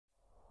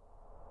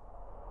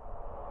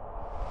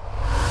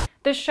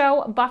The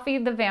show Buffy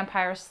the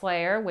Vampire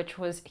Slayer, which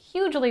was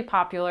hugely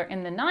popular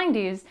in the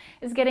 90s,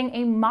 is getting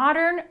a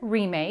modern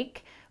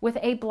remake with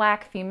a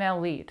black female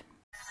lead.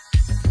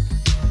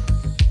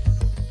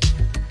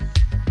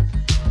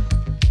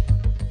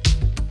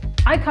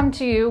 I come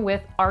to you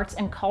with arts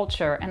and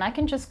culture, and I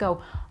can just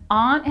go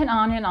on and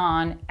on and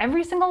on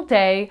every single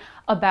day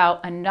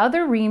about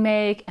another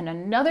remake and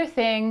another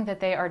thing that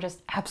they are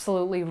just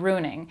absolutely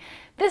ruining.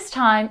 This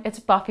time it's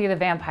Buffy the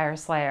Vampire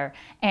Slayer,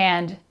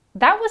 and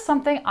that was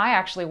something I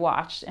actually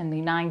watched in the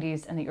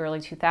 90s and the early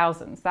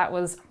 2000s. That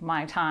was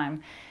my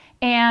time.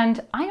 And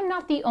I am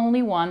not the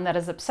only one that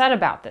is upset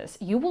about this.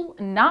 You will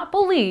not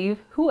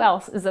believe who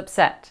else is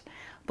upset.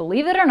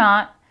 Believe it or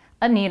not,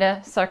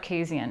 Anita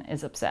Sarkeesian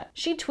is upset.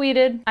 She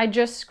tweeted, "I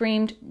just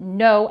screamed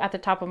no at the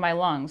top of my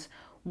lungs.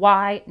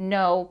 Why?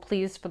 No,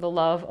 please, for the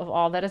love of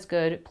all that is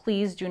good,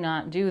 please do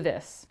not do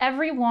this."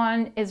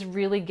 Everyone is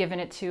really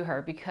giving it to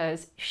her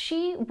because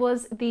she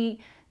was the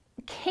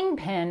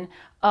kingpin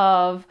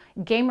of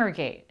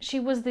Gamergate. She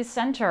was the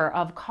center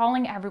of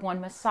calling everyone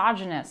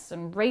misogynist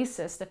and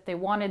racist if they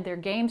wanted their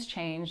games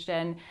changed,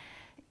 and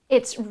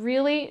it's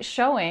really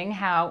showing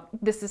how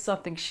this is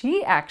something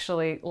she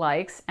actually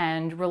likes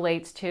and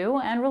relates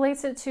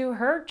it to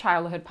her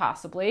childhood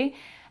possibly,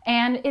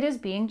 and it is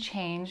being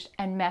changed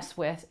and messed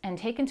with and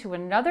taken to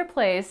another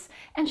place,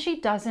 and she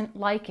doesn't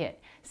like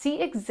it.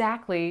 See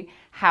exactly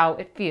how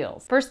it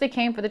feels. First they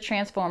came for the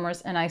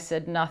Transformers and I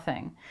said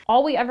nothing.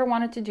 All we ever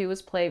wanted to do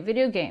was play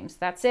video games.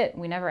 That's it.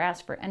 We never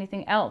asked for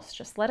anything else.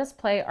 Just let us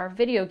play our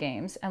video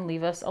games and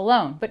leave us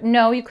alone. But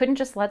no, you couldn't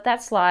just let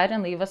that slide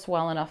and leave us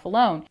well enough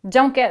alone.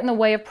 Don't get in the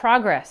way of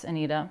progress,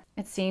 Anita.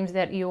 It seems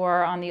that you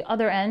are on the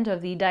other end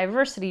of the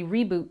diversity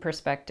reboot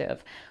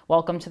perspective.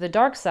 Welcome to the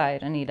dark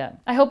side, Anita.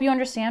 I hope you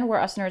understand where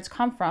us nerds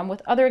come from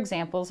with other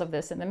examples of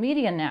this in the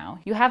media now.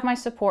 You have my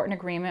support and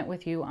agreement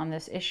with you on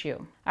this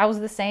issue. I was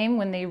the same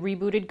when they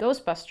rebooted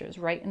Ghostbusters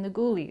right in the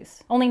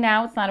Ghoulies. Only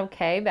now it's not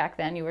okay. Back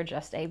then you were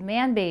just a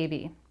man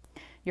baby.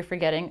 You're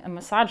forgetting a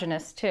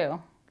misogynist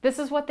too. This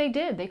is what they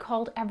did. They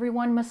called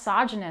everyone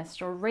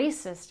misogynist or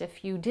racist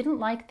if you didn't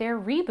like their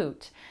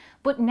reboot.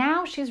 But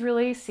now she's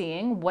really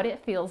seeing what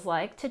it feels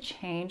like to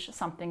change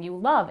something you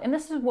love. And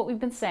this is what we've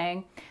been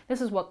saying.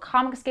 This is what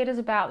Comicsgate is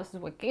about. This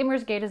is what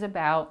Gamersgate is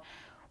about.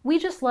 We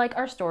just like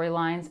our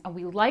storylines and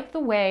we like the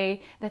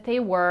way that they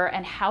were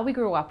and how we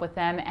grew up with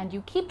them, and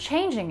you keep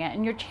changing it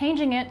and you're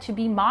changing it to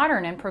be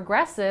modern and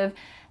progressive,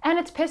 and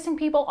it's pissing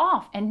people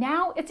off. And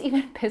now it's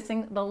even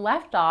pissing the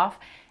left off,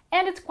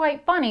 and it's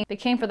quite funny. They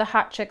came for the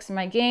hot chicks in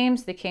my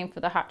games, they came for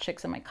the hot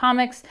chicks in my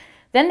comics,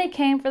 then they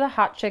came for the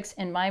hot chicks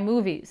in my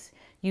movies.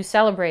 You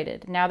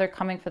celebrated. Now they're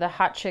coming for the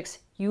hot chicks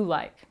you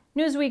like.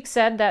 Newsweek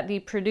said that the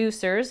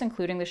producers,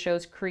 including the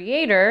show's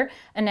creator,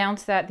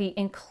 announced that the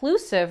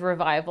inclusive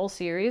revival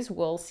series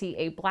will see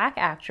a black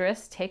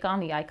actress take on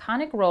the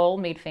iconic role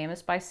made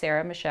famous by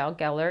Sarah Michelle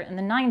Gellar in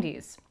the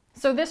 90s.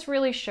 So this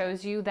really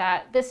shows you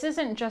that this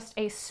isn't just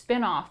a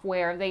spin-off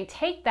where they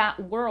take that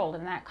world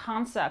and that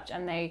concept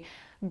and they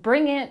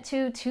bring it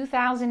to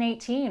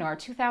 2018 or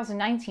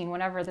 2019,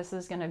 whenever this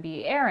is going to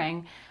be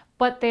airing,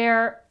 but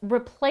they're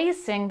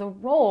replacing the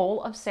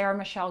role of Sarah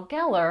Michelle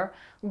Gellar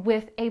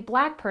with a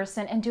black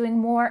person and doing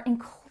more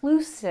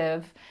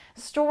inclusive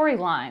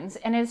storylines.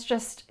 And it's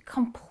just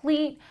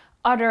complete,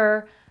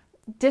 utter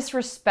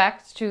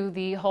disrespect to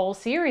the whole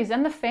series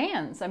and the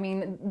fans. I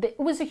mean, it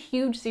was a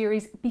huge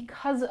series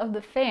because of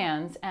the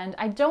fans, and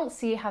I don't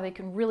see how they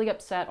can really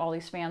upset all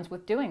these fans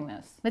with doing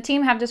this. The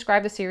team have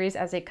described the series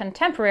as a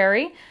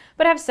contemporary,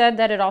 but have said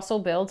that it also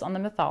builds on the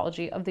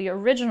mythology of the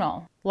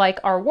original. Like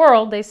our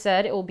world, they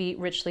said it will be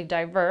richly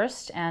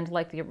diverse, and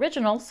like the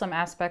original, some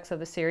aspects of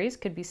the series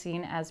could be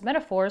seen as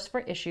metaphors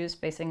for issues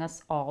facing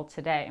us all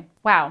today.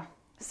 Wow.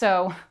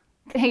 So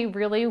they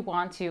really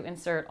want to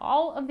insert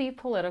all of the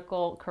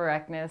political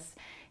correctness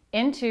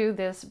into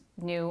this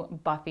new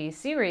Buffy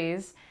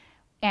series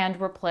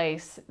and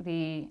replace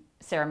the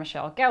Sarah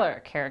Michelle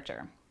Gellar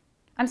character.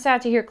 I'm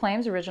sad to hear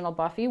claims original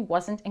Buffy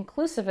wasn't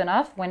inclusive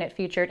enough when it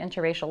featured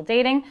interracial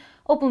dating,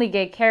 openly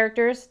gay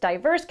characters,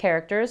 diverse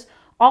characters,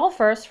 all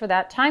first for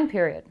that time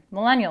period.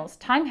 Millennials,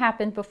 time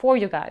happened before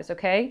you guys,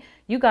 okay?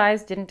 You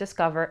guys didn't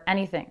discover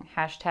anything.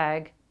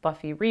 Hashtag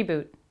Buffy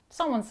Reboot.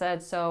 Someone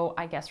said, so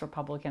I guess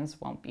Republicans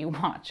won't be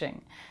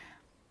watching.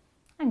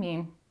 I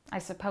mean, I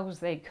suppose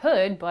they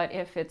could, but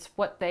if it's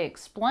what they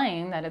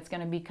explain, that it's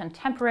going to be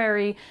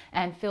contemporary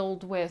and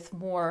filled with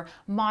more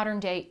modern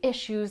day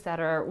issues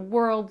that are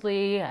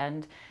worldly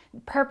and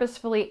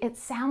purposefully, it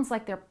sounds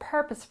like they're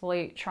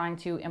purposefully trying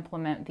to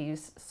implement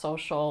these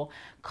social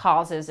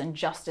causes and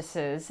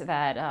justices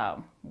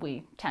that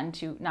we tend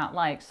to not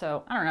like.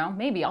 So I don't know,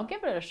 maybe I'll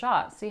give it a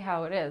shot, see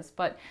how it is.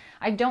 But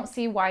I don't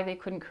see why they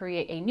couldn't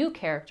create a new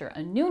character,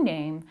 a new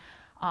name.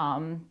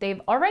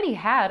 They've already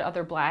had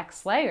other Black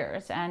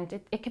Slayers, and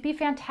it could be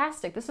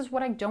fantastic. This is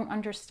what I don't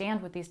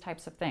understand with these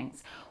types of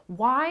things.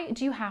 Why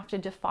do you have to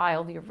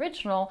defile the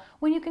original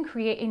when you can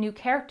create a new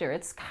character?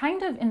 It's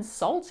kind of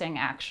insulting,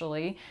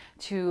 actually,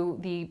 to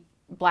the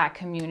Black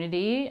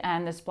community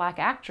and this Black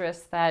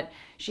actress that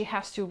she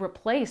has to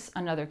replace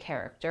another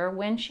character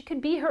when she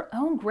could be her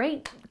own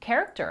great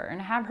character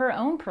and have her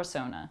own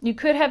persona. You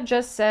could have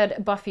just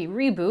said Buffy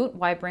reboot.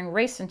 Why bring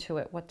race into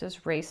it? What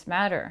does race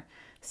matter?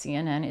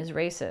 CNN is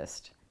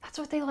racist. That's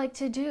what they like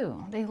to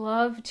do. They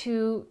love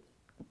to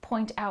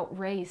point out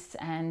race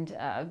and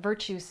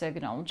virtue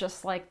signal,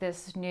 just like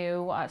this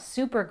new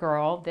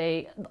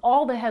Supergirl.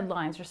 All the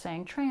headlines are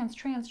saying trans,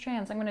 trans,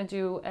 trans. I'm going to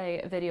do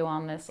a video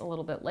on this a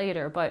little bit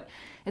later, but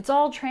it's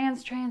all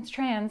trans, trans,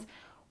 trans.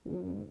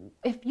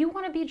 If you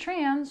want to be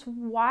trans,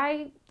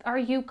 why are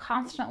you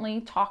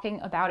constantly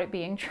talking about it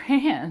being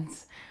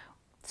trans?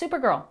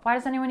 Supergirl, why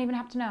does anyone even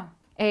have to know?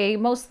 A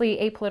mostly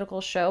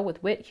apolitical show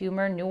with wit,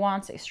 humor,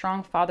 nuance, a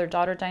strong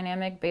father-daughter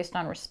dynamic based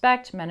on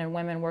respect, men and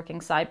women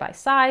working side by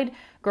side,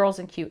 girls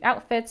in cute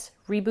outfits,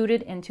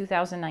 rebooted in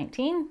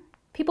 2019.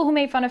 People who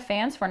made fun of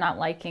fans for not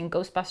liking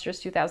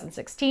Ghostbusters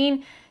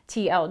 2016,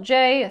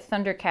 TLJ,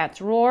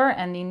 Thundercats Roar,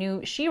 and the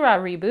new She-Ra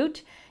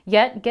reboot,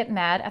 yet get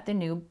mad at the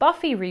new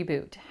Buffy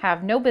reboot,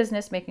 have no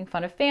business making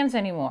fun of fans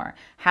anymore.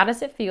 How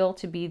does it feel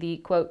to be the,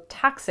 quote,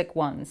 toxic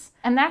ones?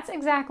 And that's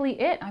exactly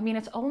it. I mean,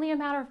 it's only a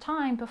matter of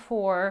time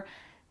before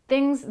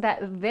things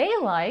that they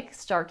like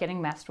start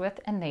getting messed with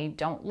and they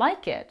don't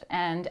like it.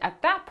 And at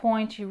that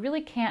point, you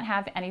really can't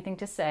have anything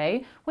to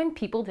say when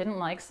people didn't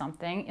like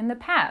something in the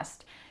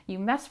past. You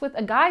mess with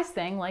a guy's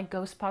thing like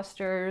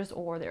Ghostbusters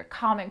or their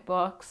comic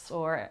books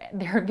or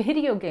their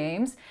video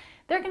games,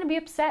 they're going to be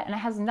upset, and it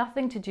has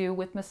nothing to do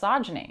with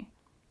misogyny.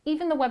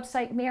 Even the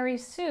website Mary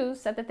Sue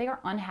said that they are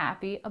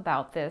unhappy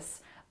about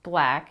this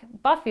Black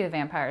Buffy the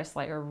Vampire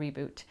Slayer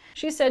reboot.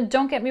 She said,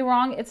 "Don't get me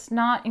wrong, it's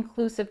not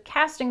inclusive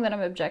casting that I'm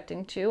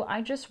objecting to.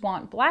 I just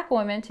want Black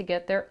women to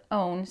get their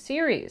own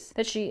series.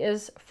 That she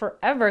is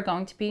forever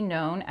going to be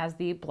known as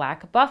the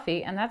Black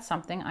Buffy, and that's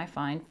something I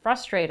find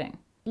frustrating."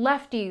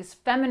 Lefties,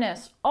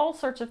 feminists, all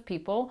sorts of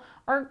people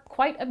are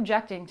quite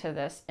objecting to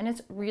this, and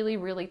it's really,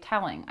 really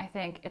telling. I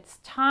think it's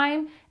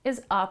time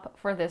is up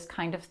for this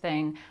kind of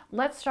thing.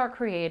 Let's start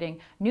creating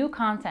new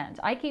content.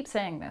 I keep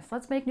saying this.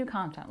 Let's make new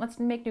content. Let's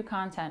make new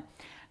content.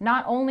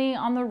 Not only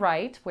on the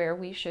right, where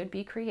we should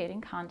be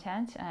creating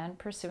content and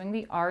pursuing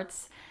the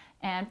arts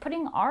and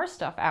putting our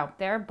stuff out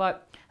there,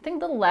 but I think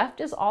the left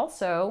is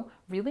also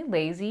really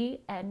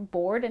lazy and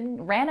bored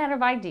and ran out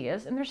of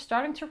ideas, and they're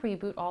starting to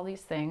reboot all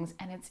these things,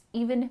 and it's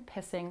even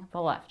pissing the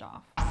left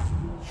off.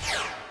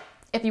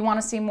 If you want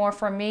to see more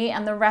from me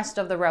and the rest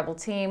of the Rebel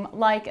team,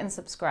 like and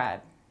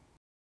subscribe.